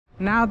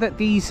Now that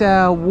these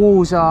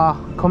walls are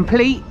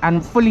complete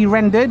and fully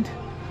rendered,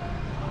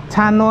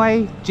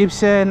 Tannoy,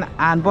 Gibson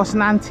and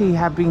Bosnanti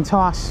have been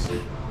tasked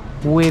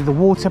with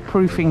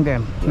waterproofing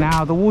them.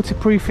 Now the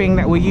waterproofing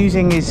that we're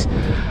using is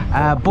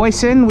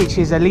Boyson, which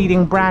is a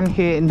leading brand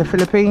here in the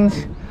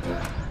Philippines,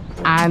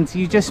 and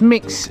you just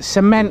mix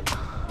cement,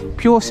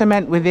 pure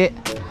cement, with it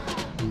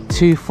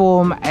to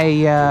form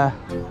a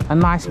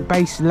nice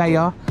base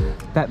layer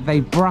that they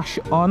brush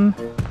on,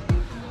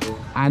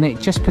 and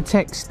it just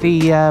protects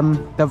the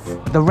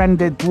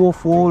rendered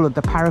dwarf wall or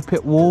the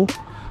parapet wall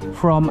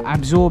from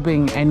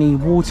absorbing any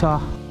water.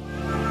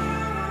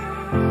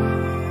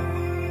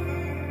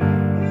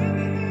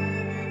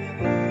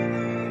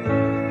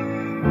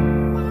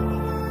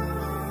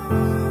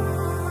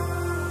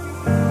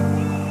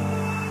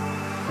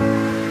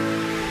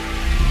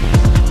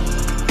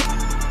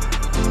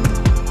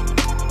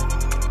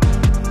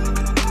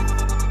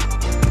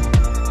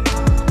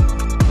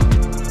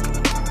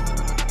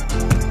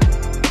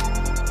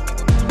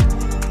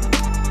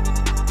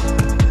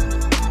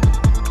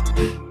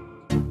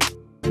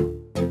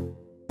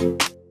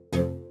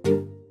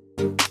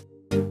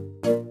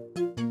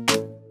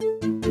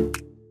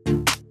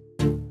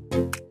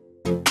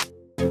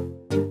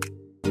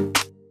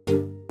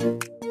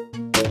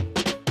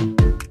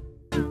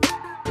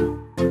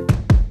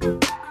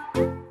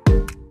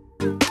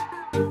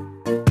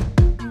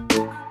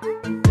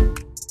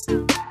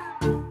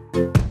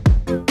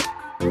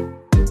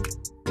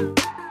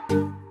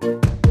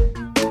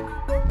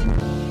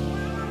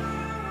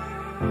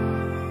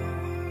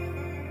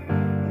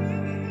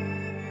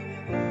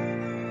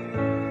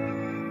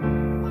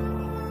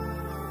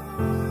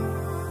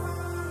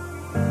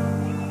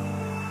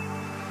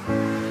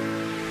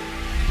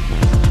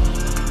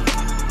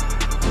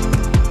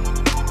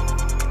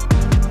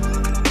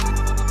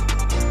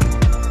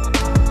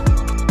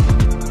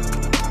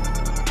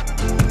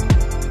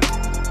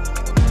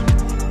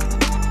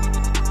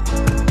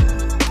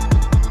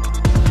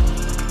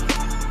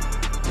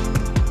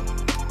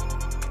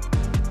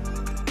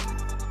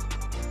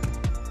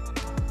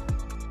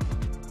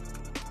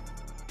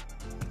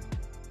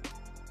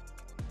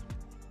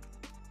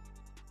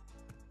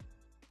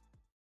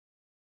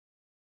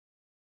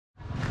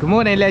 Good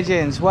morning,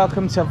 legends.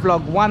 Welcome to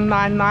vlog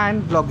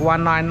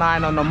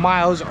 199 on the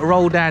Miles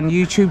Roldan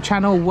YouTube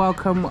channel.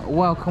 Welcome to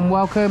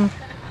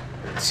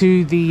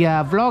the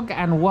vlog,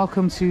 and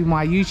welcome to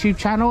my YouTube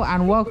channel,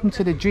 and welcome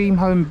to the dream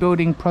home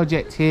building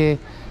project here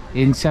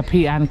in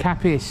Sapian,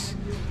 Capiz.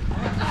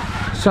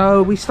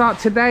 So we start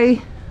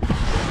today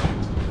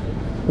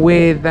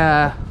with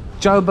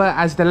Jobert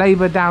as the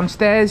labor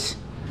downstairs.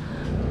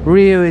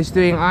 Rio is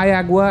doing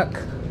IAG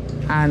work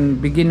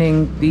and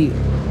beginning the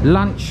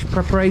lunch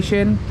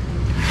preparation.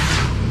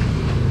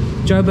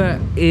 Jobert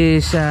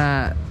is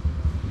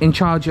in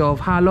charge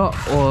of halot,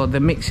 or the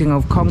mixing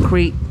of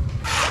concrete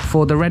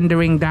for the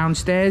rendering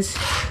downstairs,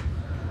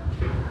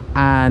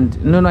 and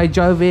Nunoy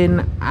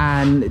Jovin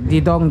and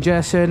Didong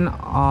Jerson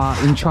are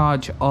in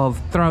charge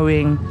of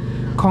throwing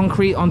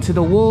concrete onto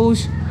the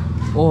walls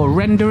or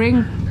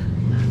rendering,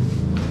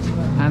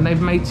 and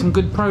they've made some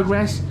good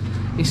progress.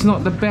 It's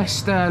not the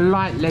best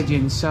light,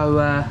 legends,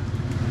 so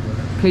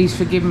please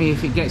forgive me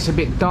if it gets a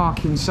bit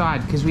dark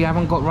inside, because we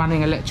haven't got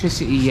running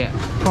electricity yet,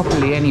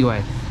 properly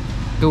anyway,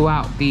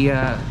 throughout the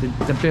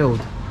build.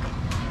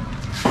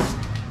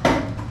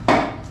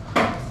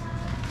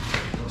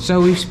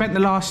 So we've spent the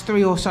last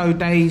 3 or so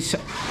days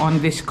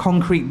on this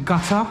concrete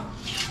gutter,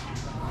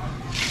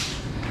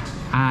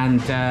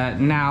 and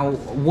now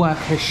work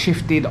has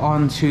shifted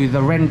on to the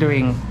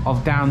rendering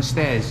of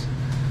downstairs.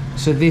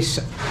 So this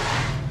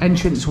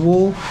entrance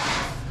wall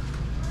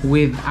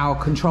with our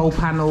control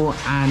panel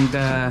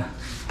and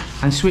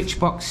switch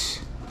box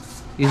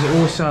is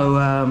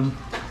also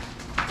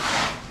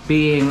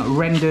being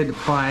rendered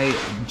by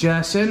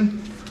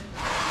Jerson.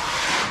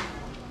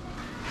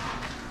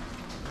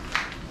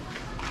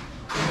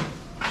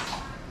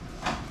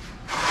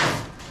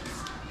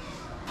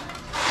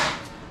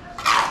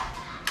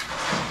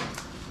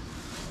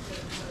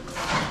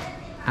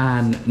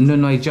 And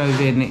Nunoy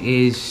Jovin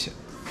is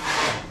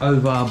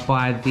over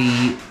by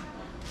the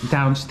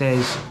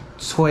downstairs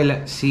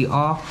toilet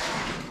CR.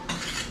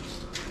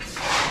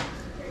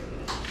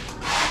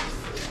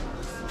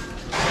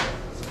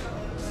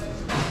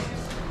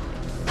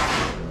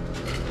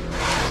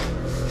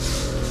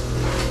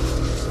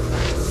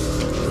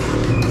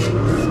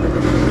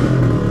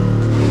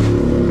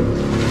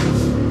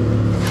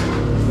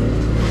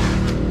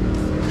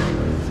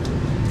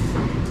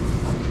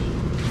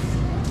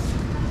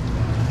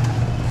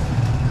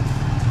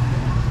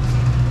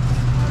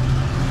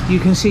 You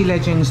can see,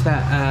 legends,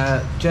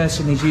 that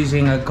Jerson is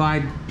using a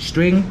guide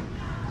string,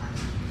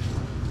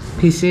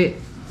 pisset,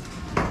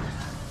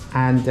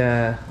 and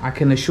I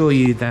can assure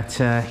you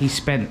that he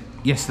spent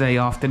yesterday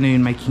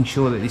afternoon making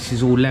sure that this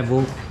is all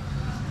level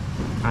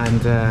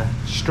and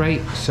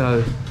straight,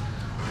 so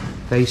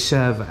they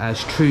serve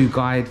as true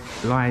guide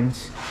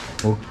lines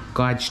or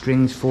guide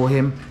strings for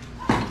him.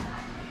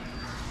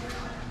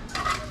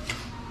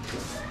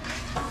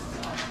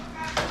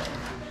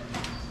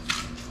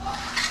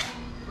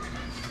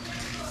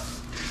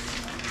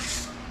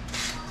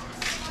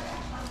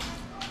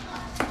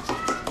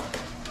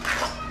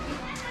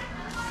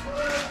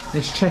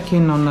 Let's check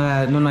in on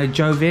Nonai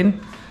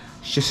Jovin.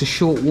 It's just a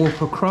short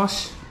walk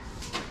across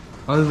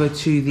over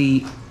to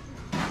the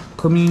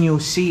communal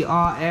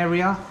CR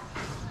area.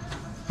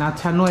 Now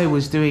Tanoi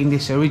was doing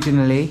this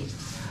originally.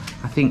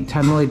 I think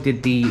Tanoi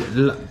did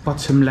the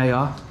bottom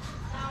layer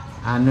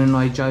and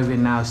Nonai Jovin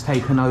now has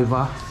taken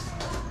over.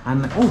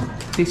 And oh,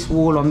 this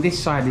wall on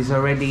this side is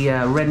already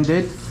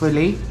rendered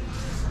fully.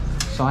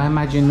 So I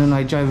imagine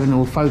Nonai Jovin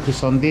will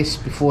focus on this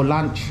before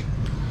lunch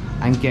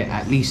and get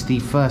at least the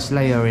first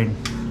layer in.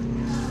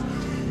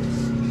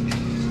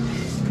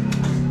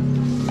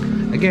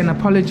 Again,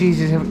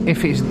 apologies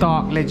if it's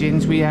dark,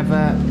 legends. We have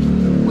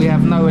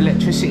no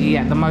electricity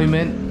at the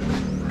moment,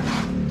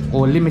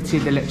 or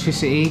limited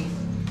electricity,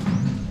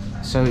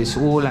 so it's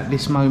all at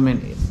this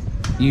moment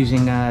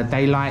using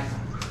daylight.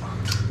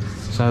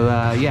 So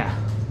yeah,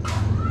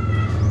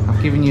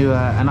 I've given you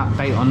an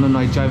update on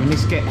Nonai Jovin.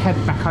 Let's head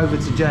back over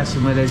to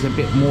Jerson where there's a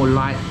bit more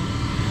light.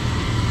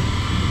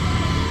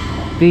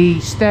 The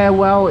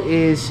stairwell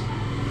is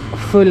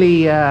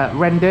fully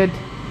rendered.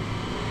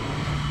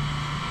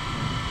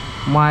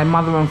 My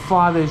mother and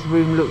father's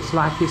room looks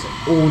like it's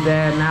all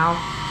there now.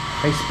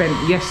 They spent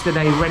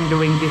yesterday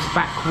rendering this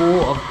back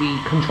wall of the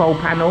control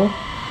panel.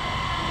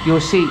 You'll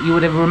see, you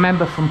would have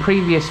remembered from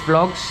previous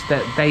vlogs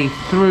that they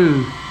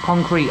threw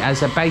concrete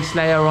as a base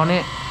layer on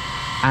it,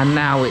 and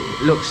now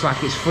it looks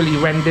like it's fully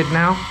rendered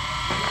now.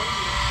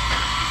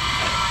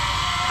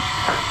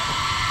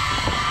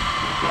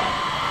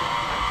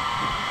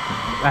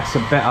 That's a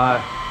better,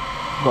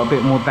 got a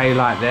bit more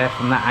daylight there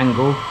from that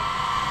angle.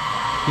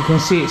 You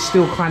can see it's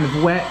still kind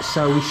of wet,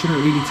 so we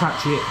shouldn't really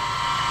touch it.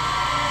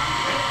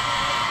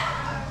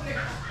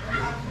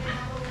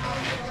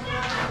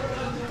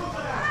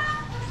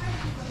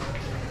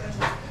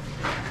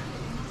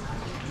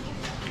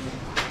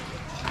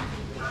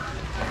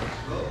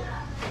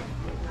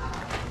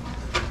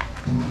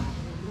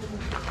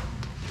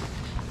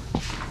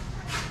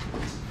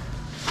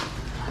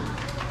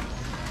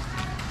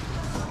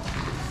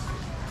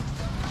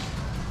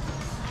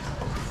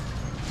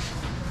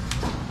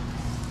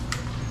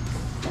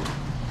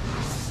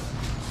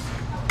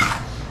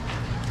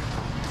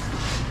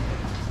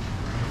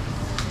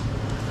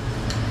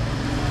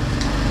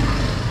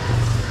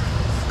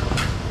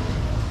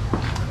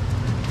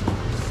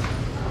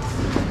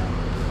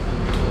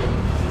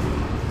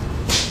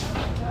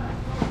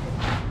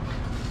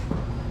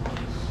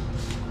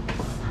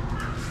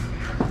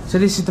 So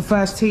this is the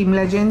first team,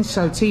 legends.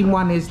 So team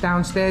 1 is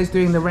downstairs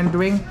doing the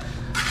rendering,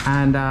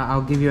 and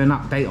I'll give you an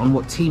update on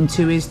what team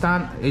 2 is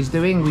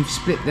doing. We've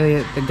split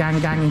the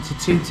gang into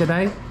 2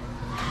 today,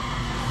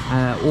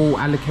 all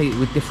allocated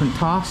with different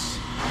tasks.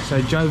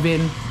 So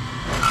Jovin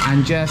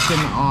and Jerson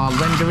are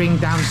rendering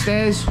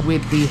downstairs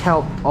with the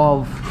help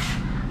of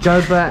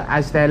Jobert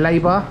as their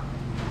labour,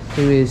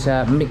 who is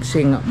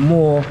mixing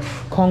more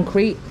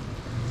concrete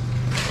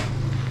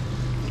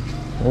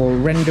or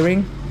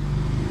rendering.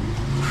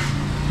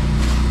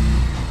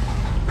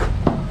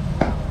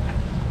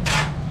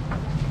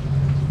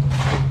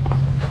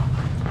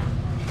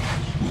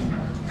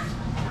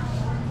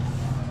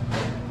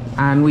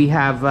 And we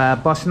have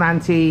Boss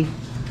Nanti,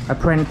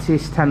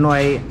 Apprentice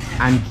Tanoi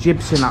and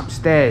Gibson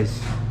upstairs,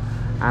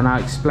 and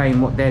I'll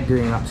explain what they're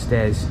doing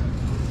upstairs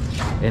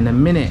in a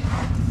minute.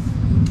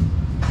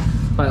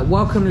 But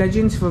welcome,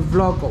 legends, for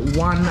vlog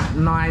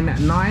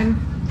 199.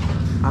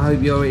 I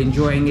hope you're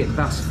enjoying it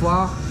thus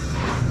far.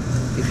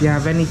 If you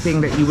have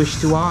anything that you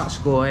wish to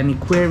ask, or any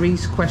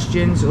queries,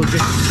 questions, or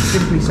just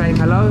simply saying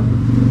hello,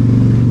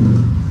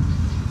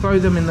 throw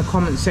them in the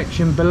comment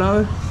section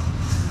below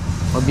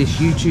of this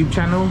YouTube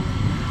channel.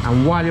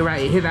 And while you're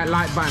at it, hit that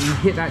like button,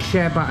 hit that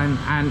share button,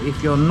 and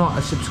if you're not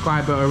a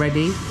subscriber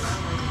already,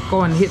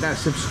 go and hit that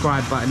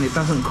subscribe button. It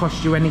doesn't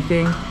cost you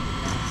anything,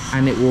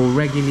 and it will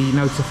regularly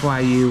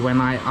notify you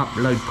when I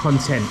upload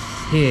content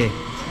here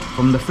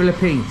from the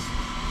Philippines.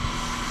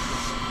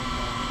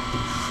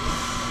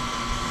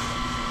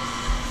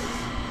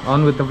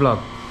 On with the vlog.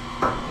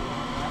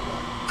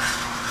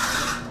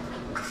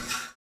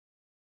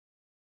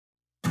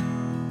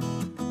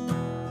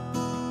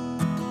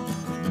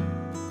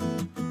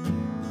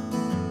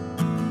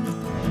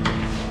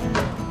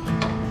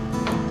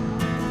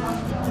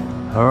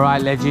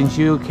 Alright, legends,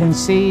 you can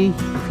see,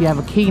 if you have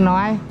a keen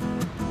eye,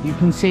 you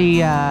can see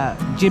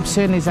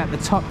Gibson is at the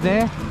top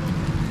there,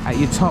 at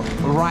your top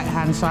right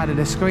hand side of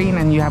the screen,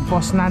 and you have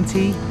Boss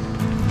Nanti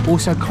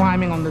also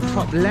climbing on the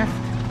top left,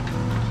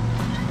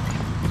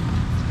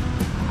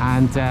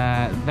 and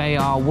they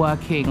are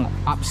working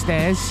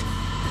upstairs,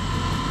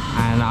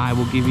 and I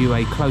will give you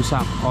a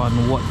close-up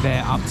on what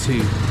they're up to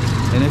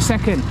in a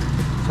second.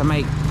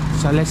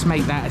 So let's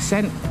make that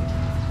ascent.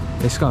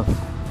 Let's go.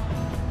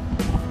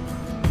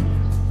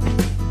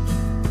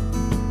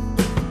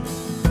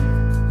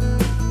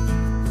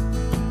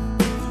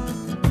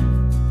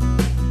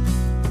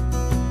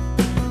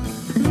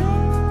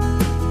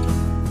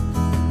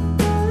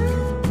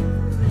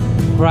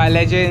 Right,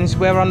 legends,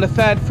 we're on the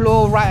 3rd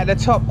floor, right at the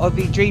top of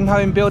the Dream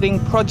Home building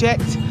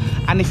project.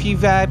 And if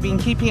you've been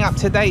keeping up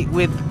to date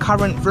with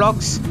current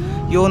vlogs,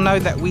 you'll know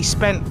that we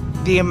spent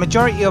the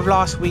majority of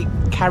last week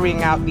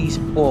carrying out these,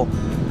 or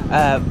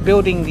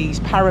building these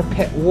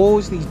parapet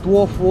walls, these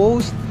dwarf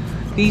walls.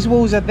 These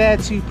walls are there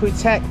to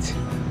protect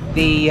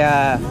the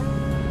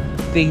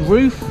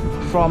roof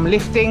from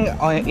lifting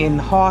in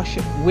harsh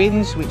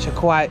winds, which are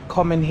quite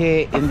common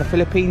here in the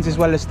Philippines, as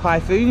well as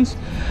typhoons.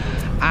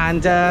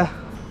 And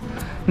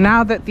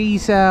now that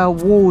these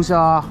walls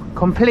are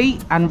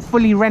complete and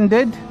fully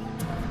rendered,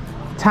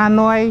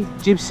 Tannoy,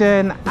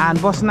 Gibson and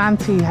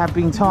Bosnanti have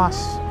been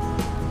tasked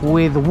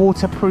with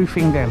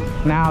waterproofing them.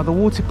 Now the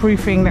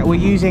waterproofing that we're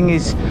using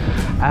is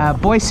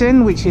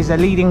Boyson, which is a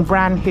leading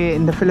brand here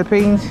in the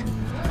Philippines,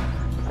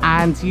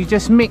 and you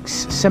just mix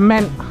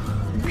cement,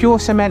 pure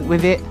cement,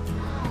 with it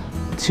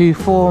to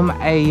form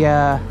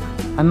a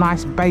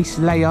nice base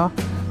layer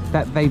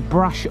that they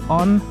brush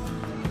on,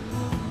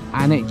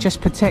 and it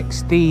just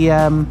protects the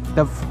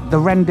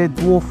rendered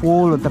dwarf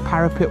wall or the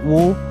parapet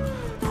wall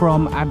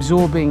from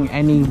absorbing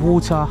any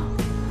water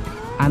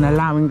and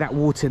allowing that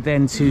water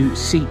then to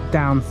seep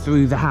down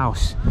through the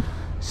house.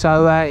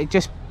 So it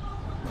just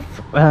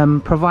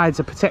provides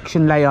a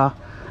protection layer,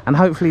 and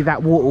hopefully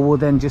that water will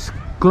then just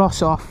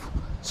gloss off,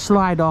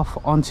 slide off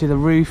onto the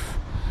roof,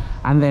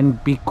 and then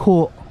be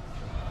caught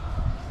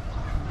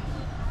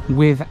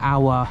with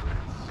our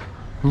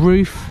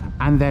roof,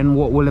 and then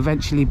what will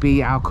eventually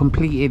be our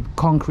completed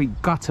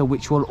concrete gutter,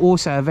 which will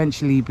also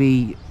eventually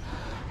be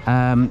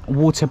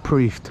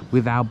waterproofed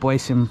with our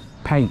Boyson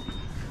paint.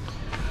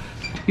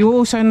 You'll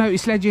also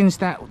notice, legends,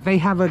 that they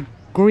have a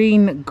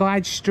green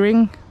guide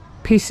string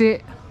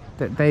pisset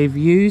that they've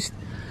used,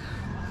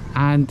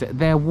 and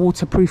they're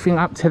waterproofing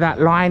up to that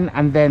line,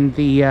 and then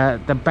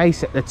the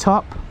base at the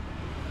top.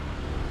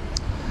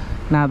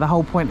 Now the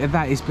whole point of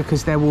that is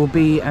because there will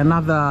be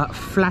another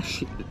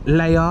flash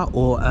layer,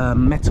 or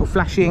metal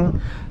flashing,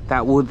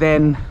 that will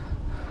then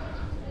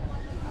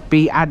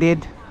be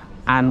added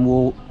and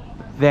will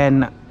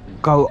then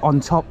go on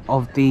top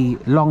of the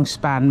long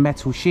span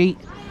metal sheet.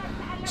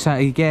 So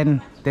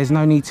again, there's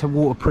no need to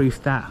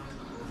waterproof that,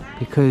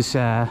 because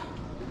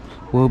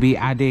we'll be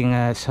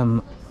adding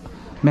some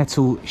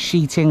metal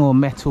sheeting or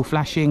metal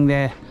flashing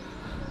there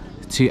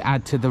to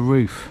add to the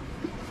roof.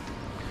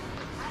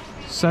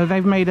 So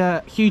they've made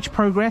a huge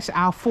progress.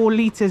 Our 4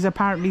 litres,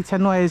 apparently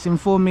Tannoy has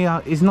informed me,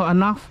 is not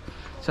enough,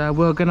 so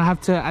we're gonna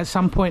have to at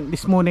some point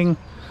this morning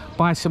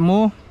buy some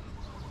more,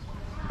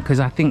 because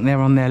I think they're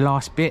on their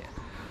last bit.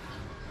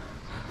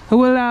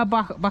 Wala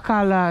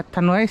bakal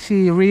Tannoy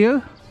si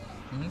Rio?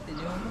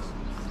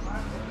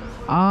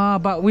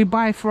 But we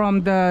buy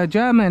from the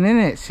German,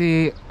 innit?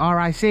 Si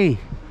RIC.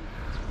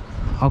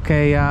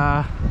 Okay,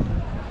 I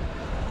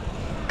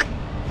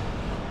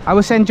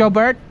will send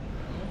Jobert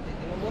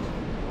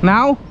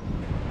now.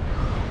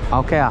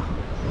 Okay.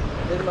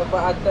 Then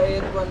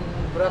mapaatayin one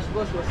brush,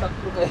 boss, wasak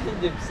ko kay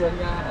Gibson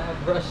nga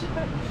brush.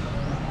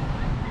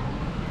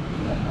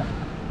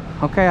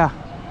 Okay.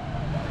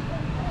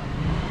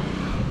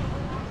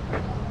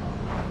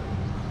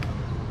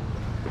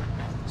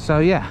 So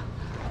yeah,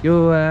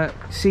 you'll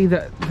see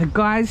that the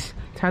guys,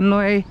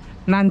 Tannoy,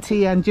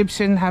 Nanti and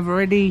Gibson, have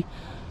already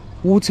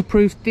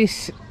waterproofed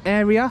this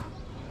area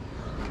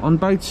on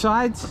both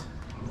sides.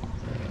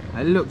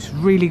 It looks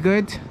really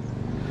good.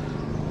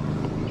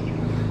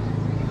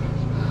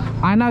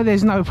 I know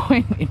there's no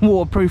point in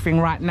waterproofing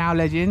right now,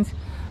 legends,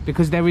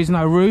 because there is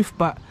no roof,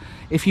 but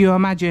if you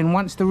imagine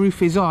once the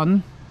roof is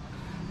on,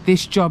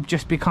 this job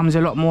just becomes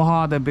a lot more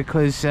harder,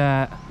 because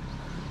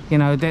you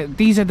know,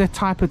 these are the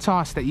type of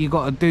tasks that you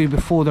got to do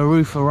before the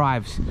roof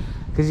arrives.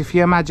 Because if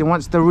you imagine,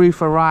 once the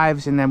roof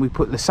arrives and then we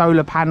put the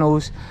solar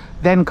panels,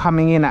 then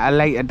coming in at a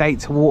later date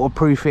to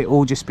waterproof it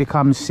all just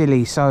becomes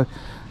silly. So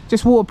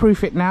just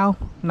waterproof it now,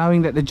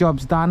 knowing that the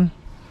job's done.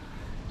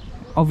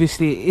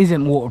 Obviously it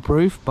isn't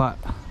waterproof, but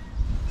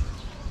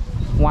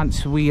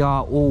once we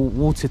are all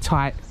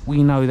watertight,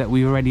 we know that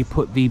we've already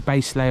put the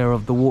base layer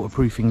of the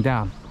waterproofing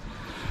down.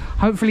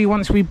 Hopefully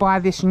once we buy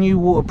this new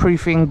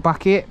waterproofing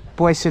bucket,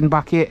 Boyson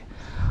bucket,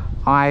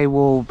 I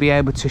will be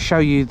able to show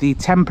you the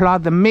Templar,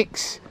 the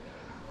mix.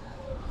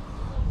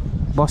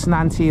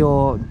 Bosnanti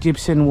or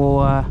Gibson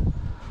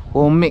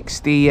will mix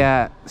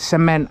the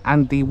cement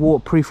and the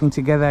waterproofing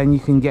together, and you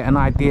can get an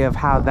idea of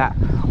how that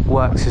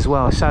works as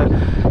well. So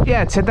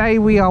yeah, today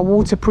we are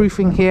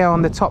waterproofing here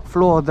on the top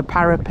floor of the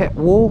Parapet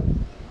Wall.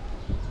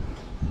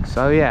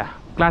 So yeah,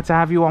 glad to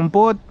have you on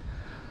board.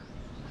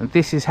 And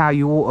this is how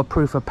you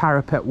waterproof a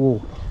parapet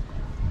wall.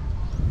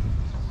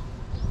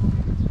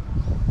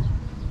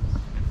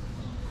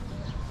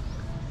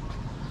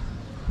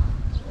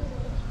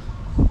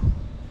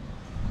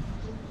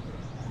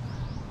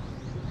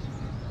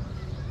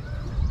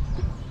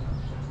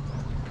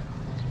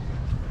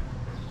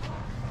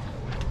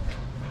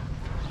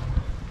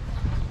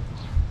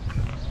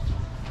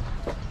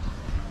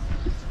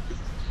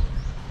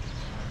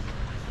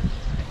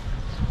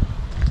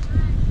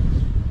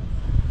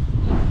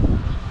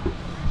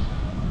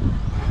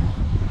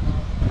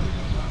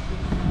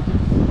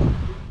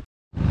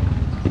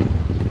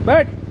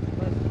 Bert,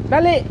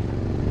 dali.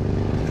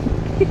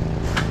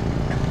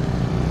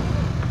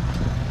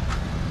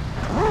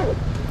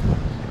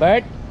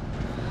 Bert,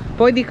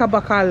 pwede ka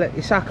bakal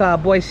isa ka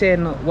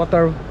boysen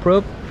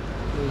waterproof?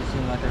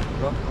 Boysen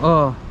waterproof?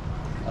 Oh.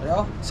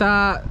 Areo?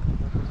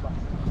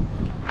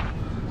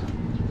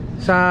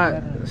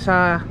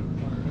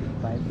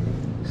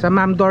 Sa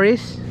Ma'am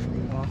Doris.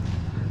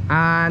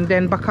 And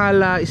then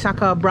bakal isa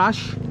ka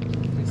brush,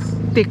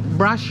 thick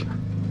brush.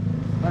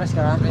 Paras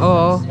ka?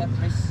 Oo.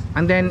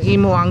 And then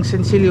imo ang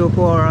sensilyo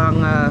for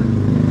ang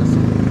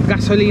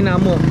gasolina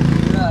mo.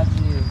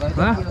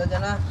 Ha?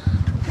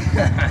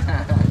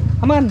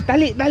 Aman,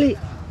 dali.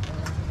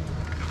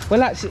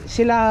 Wala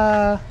sila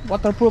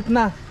waterproof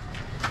na.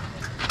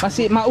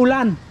 Kasi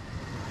maulan.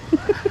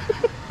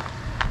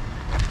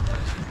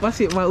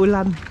 Kasi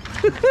maulan.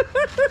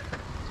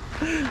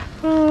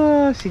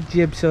 Si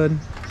Gibson.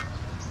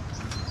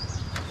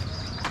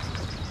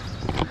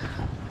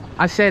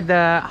 I said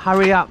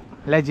hurry up,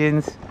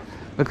 legends,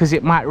 because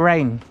it might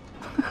rain.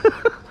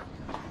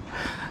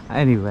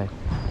 Anyway,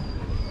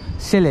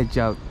 silly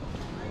joke.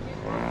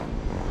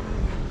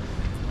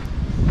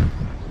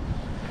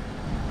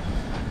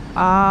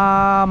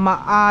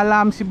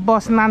 Maalam si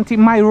boss nanti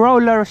may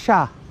roller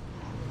siya.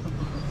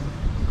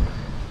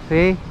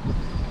 See?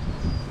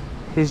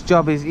 His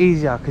job is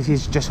easier because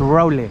he's just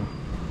rolling.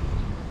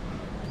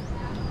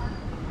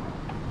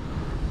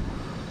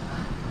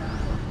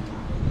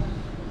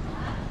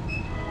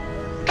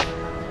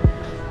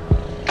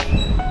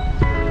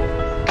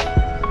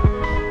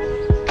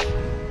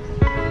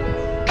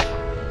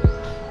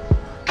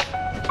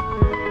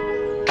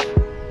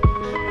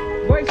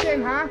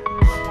 Boysen, huh?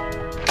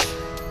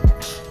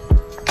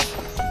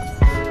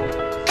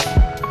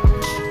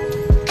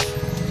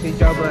 See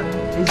Jobert,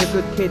 he's a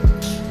good kid.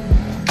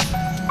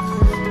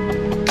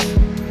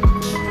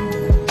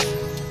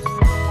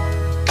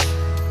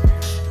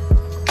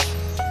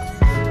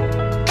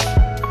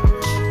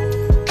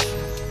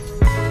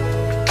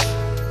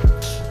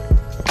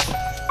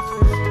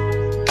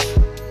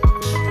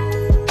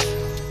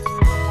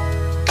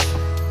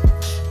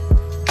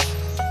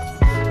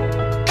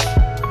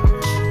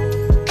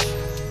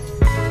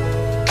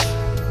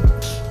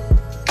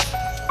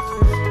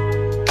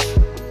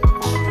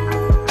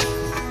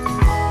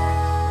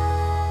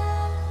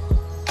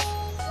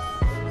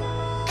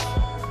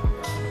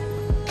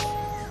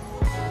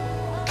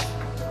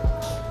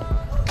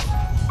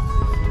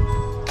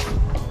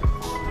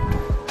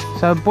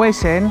 So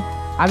boysen,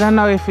 I don't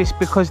know if it's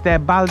because their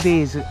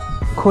baldi is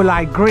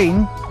kulay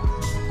green,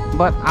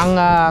 but ang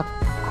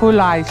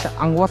kulay,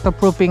 ang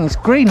waterproofing is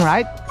green,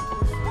 right?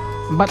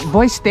 But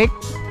boy stick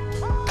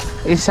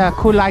is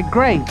kulay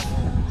grey.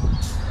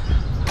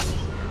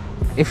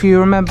 If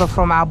you remember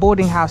from our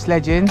boarding house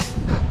legends,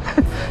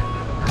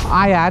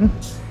 Ayan,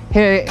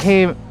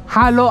 he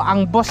halo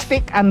ang boss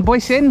stick and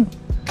boysen.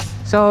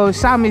 So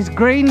some is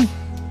green,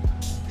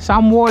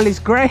 some wall is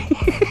grey.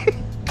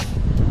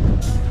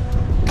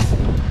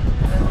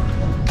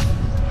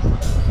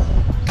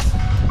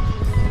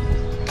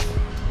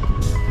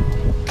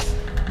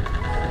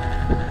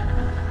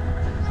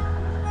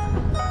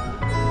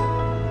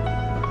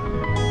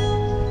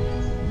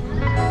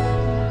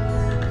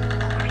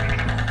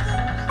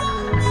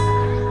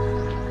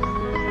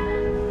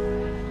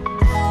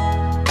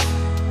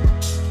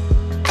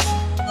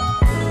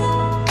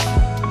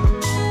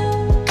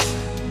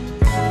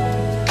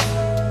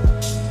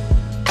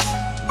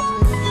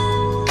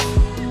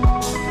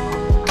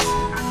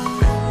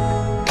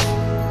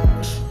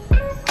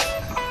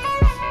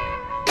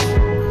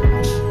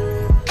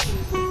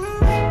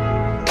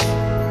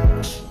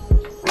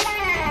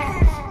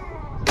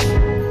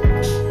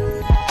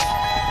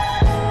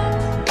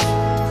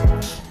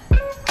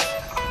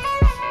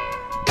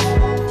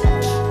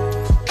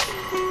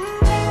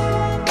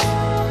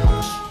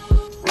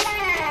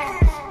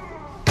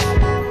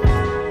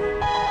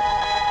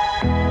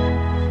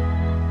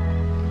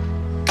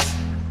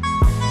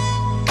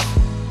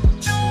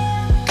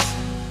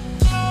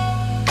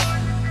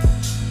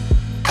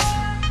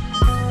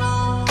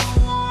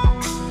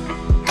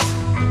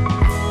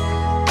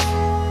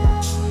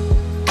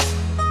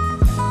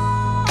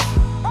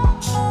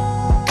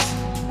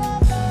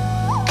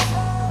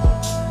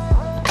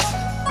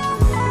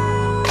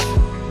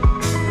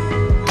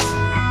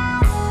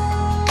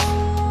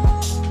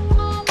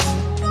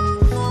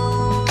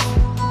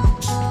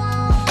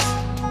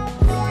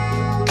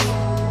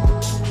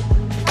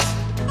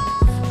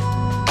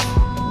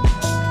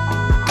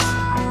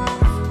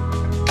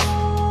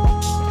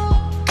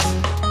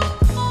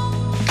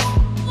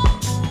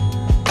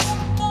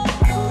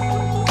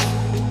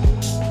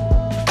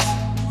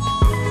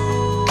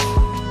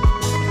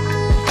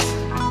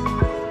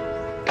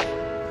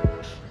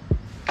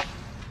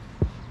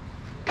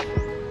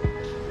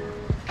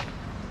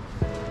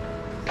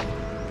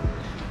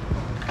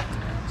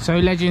 So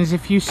legends,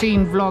 if you've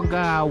seen vlog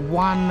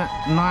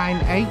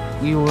 198,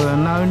 you will have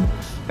known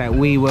that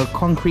we were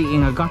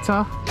concreting a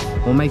gutter,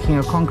 or making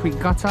a concrete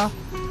gutter.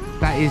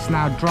 That is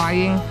now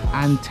drying,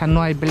 and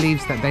Tanoi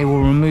believes that they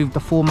will remove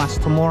the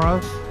foremast tomorrow,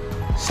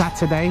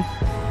 Saturday,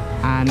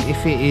 and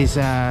if it is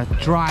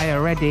dry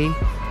already,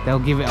 they'll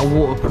give it a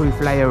waterproof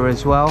layer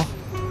as well,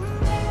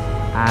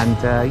 and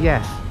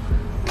yeah,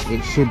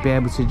 it should be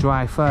able to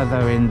dry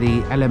further in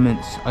the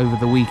elements over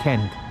the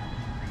weekend.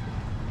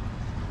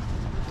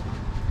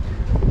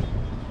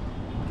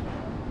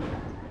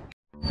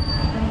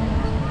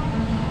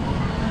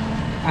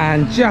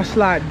 And just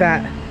like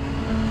that,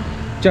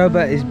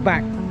 Jobert is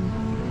back.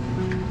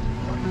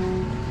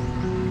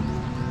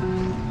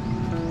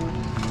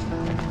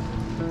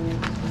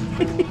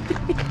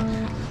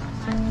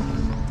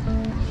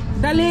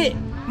 Dali,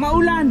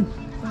 maulan.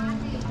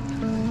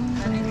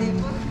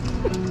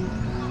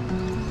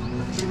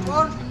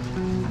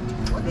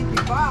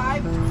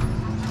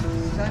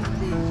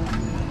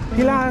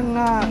 Pila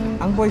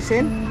ang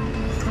boysen?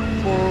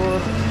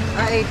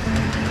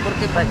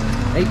 8.45.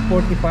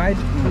 8.45.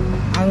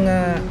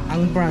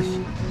 Ang brush.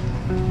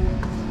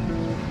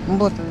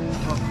 Mbot.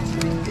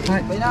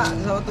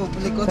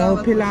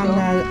 So pila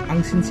ang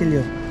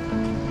sinsilyo?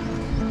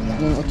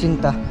 Yung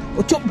 80.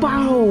 Ocho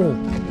bao.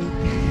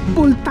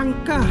 Bultang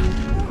ka.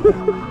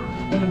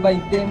 Yung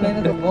 20 may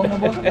natubong na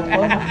boss.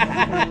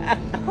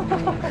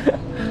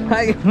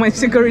 Ay, may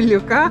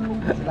sigarilyo ka?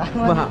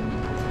 Salamat.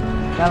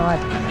 Salamat.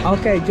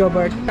 Okay,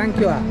 Jobert, thank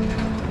you.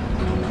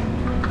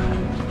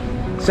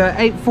 So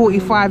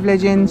 8.45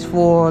 legends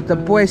for the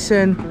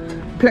Boysen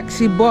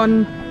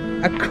Plexibond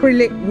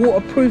acrylic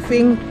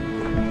waterproofing,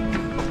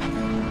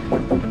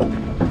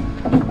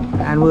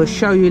 and we'll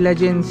show you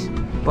legends.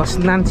 Boss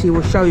Nancy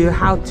will show you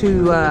how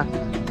to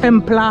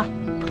templa,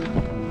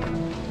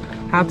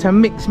 how to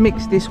mix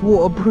this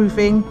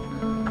waterproofing,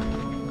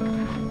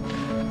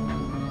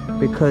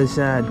 because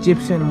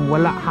Gibson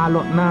wala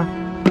halot na,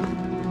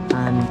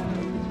 and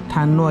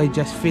Tannoy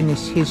just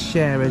finished his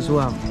share as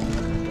well,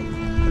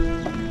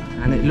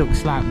 and it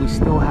looks like we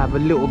still have a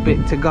little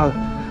bit to go.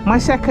 My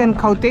second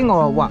coating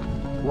or what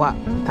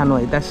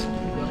Tannoy? That's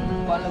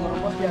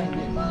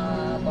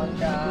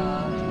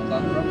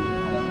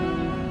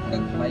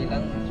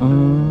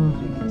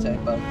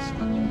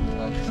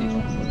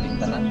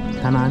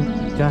tanan,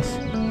 just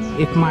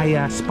if my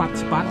spot.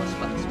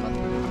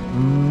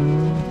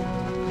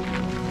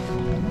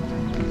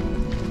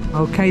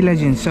 Okay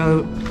legends,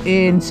 so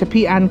in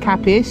Sapian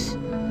Capiz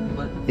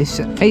it's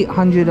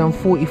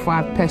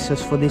 845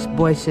 pesos for this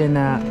Boysen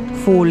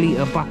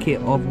 4-litre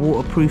bucket of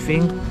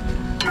waterproofing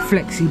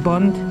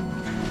Flexibond.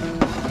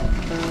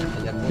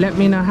 Let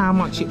me know how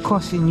much it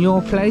costs in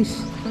your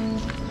place,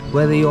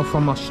 whether you're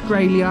from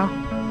Australia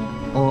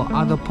or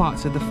other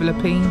parts of the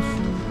Philippines.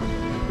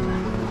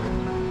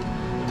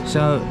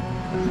 So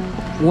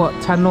what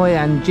Tannoy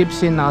and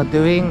Gibson are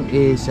doing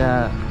is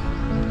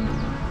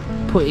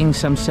putting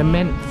some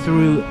cement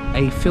through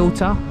a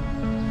filter,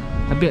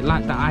 a bit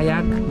like the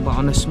Ayag but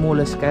on a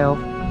smaller scale,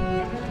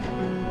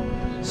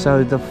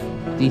 so the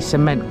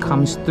cement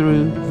comes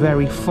through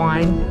very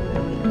fine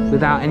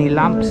without any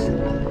lumps.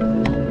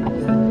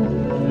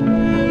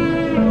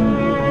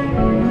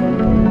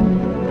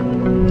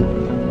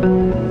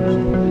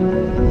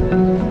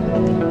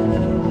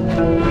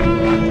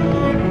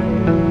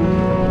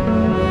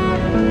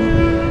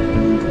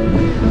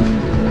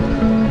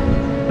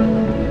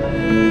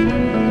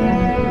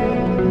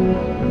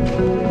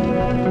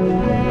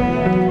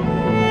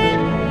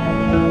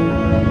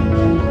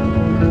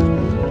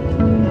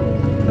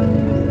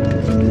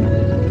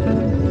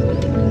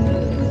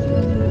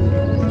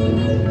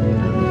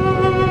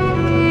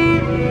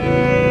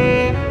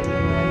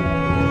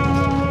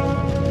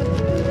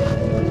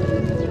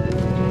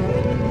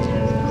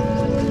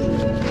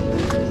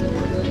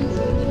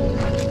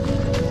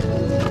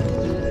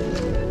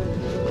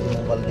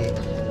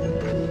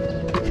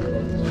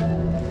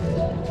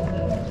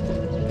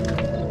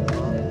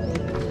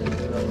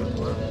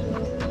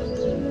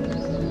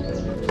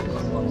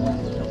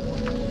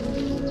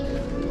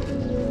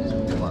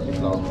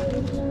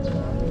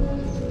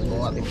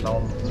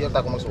 Hindi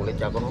ako magsulit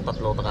kaya kung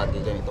tatlo takagi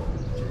dyan ito.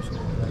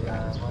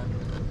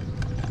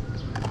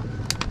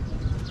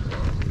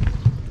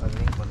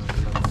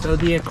 So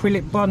the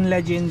acrylic bond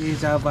legends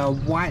is of a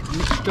white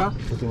mixture.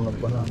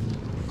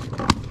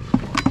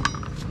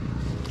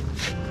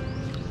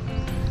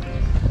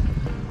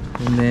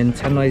 And then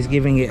Tannoy is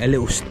giving it a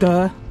little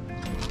stir,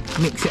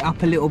 mix it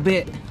up a little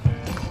bit,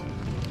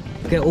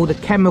 get all the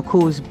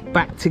chemicals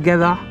back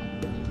together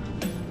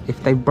if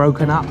they've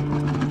broken up.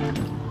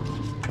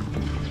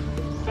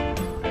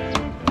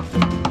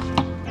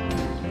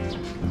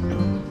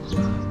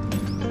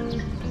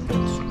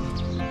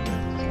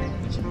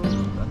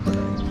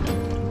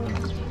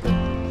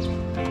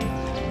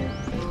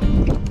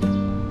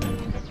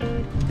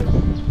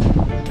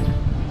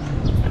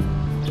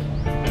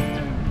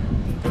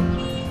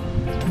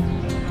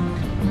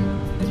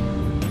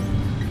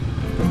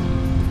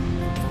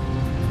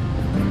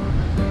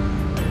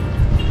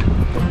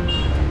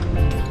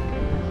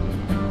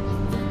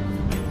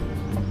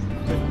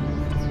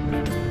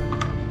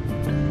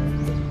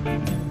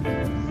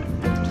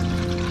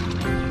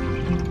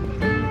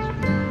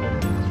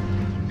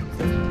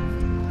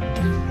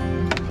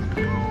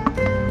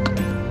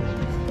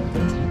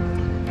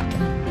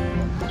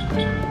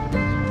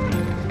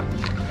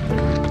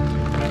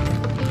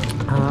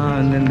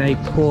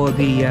 they pour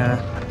the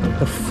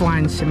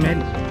fine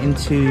cement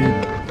into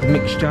the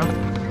mixture.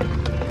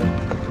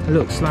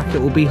 Looks like it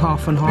will be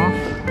half and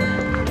half.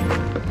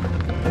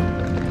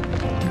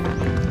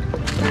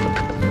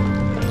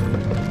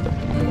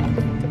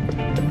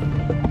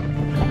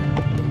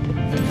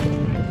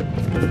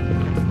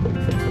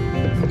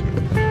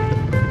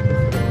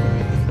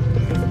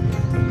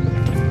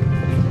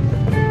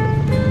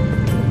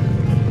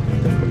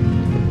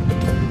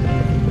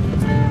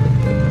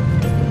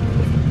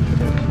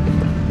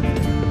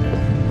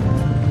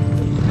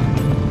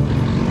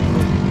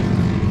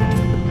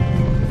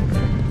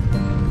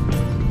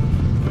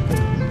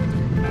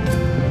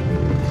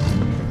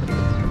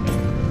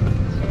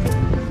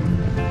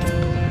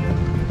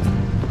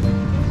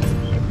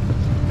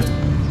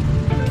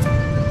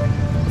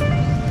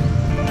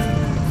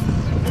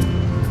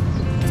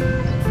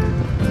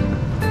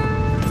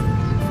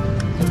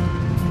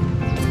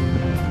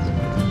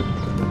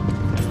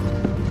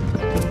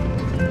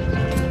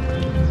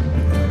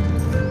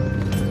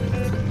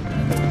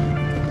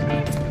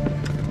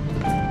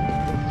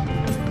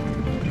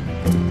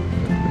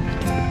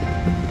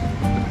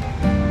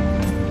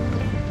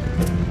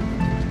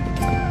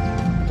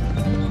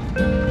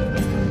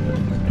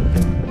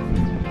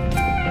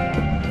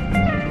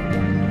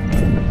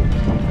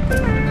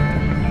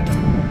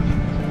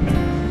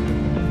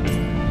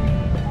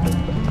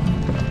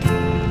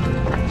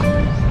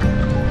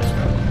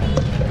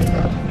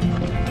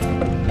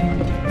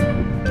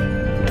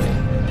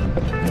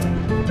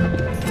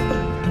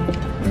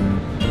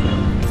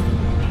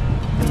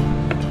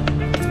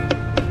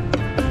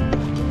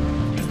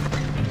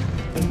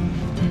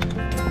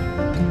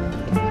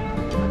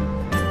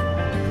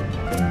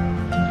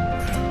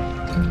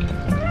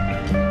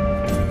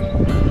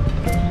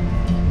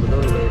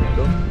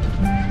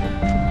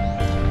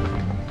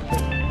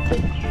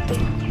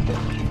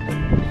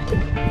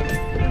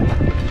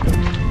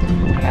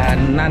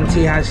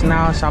 Nanti has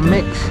now some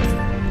mix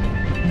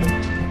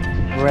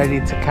ready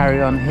to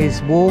carry on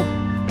his wall.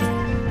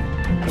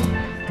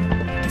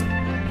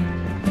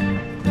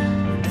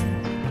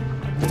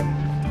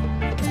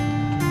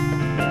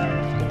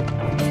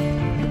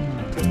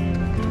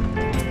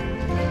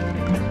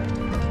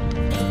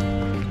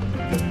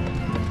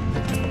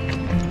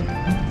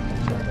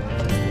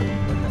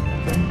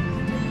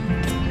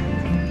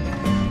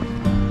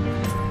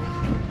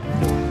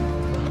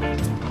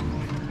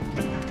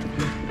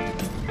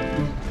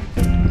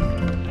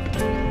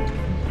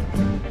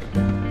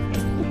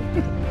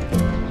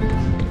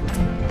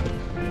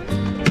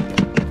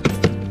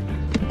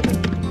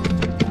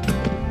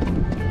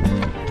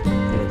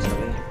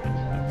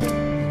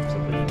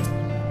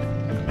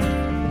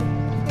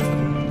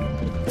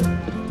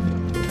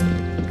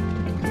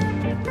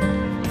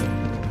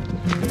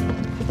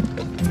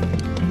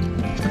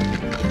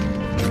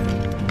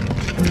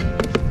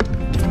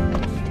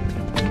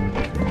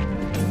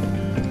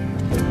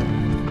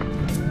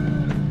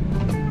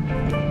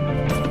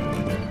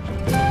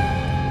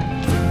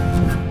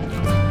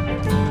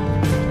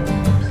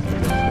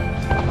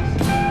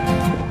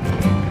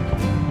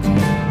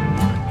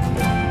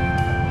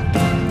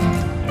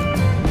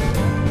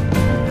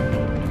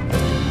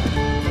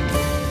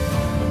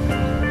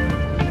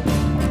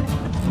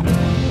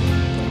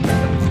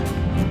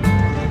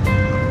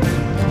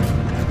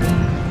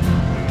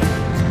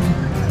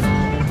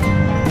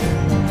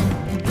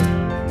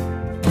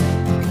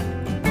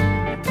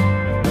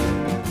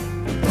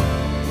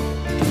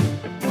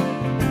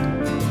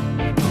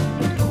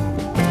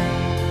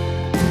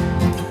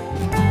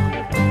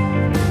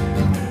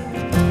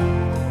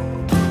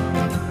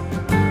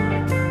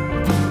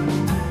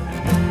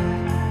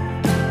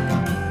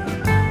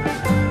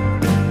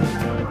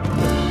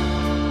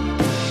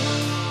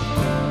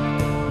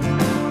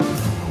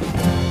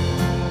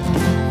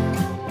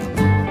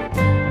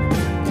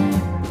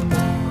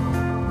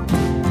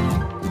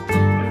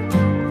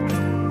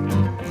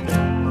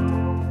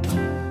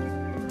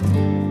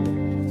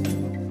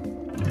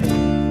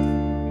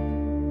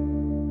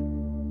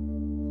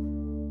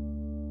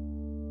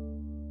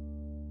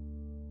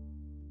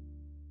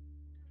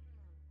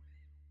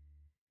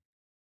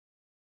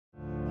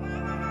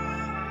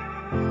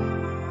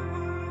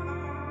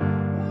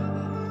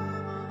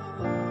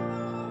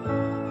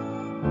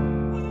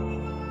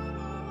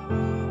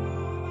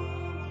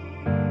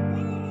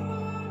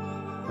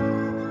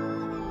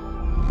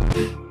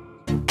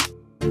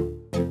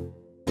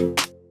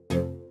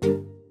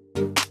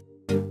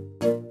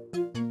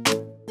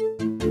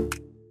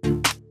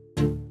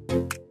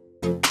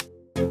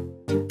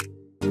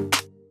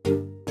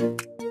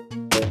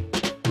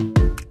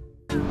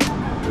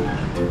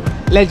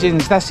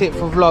 Legends, that's it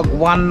for vlog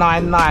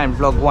 199.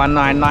 Vlog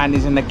 199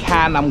 is in the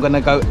can. I'm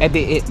gonna go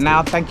edit it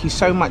now. Thank you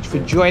so much for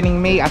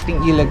joining me. I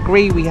think you'll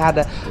agree we had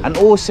an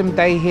awesome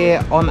day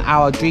here on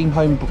our dream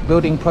home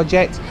building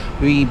project.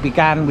 We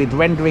began with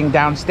rendering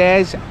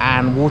downstairs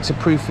and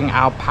waterproofing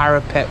our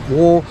parapet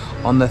wall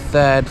on the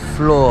 3rd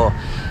floor.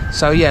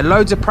 So yeah,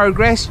 loads of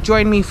progress.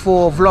 Join me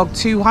for vlog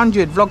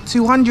 200. Vlog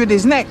 200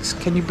 is next.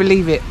 Can you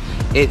believe it?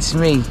 it's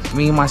me,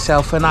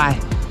 myself and I,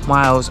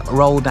 Miles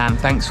Roldan.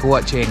 Thanks for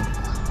watching.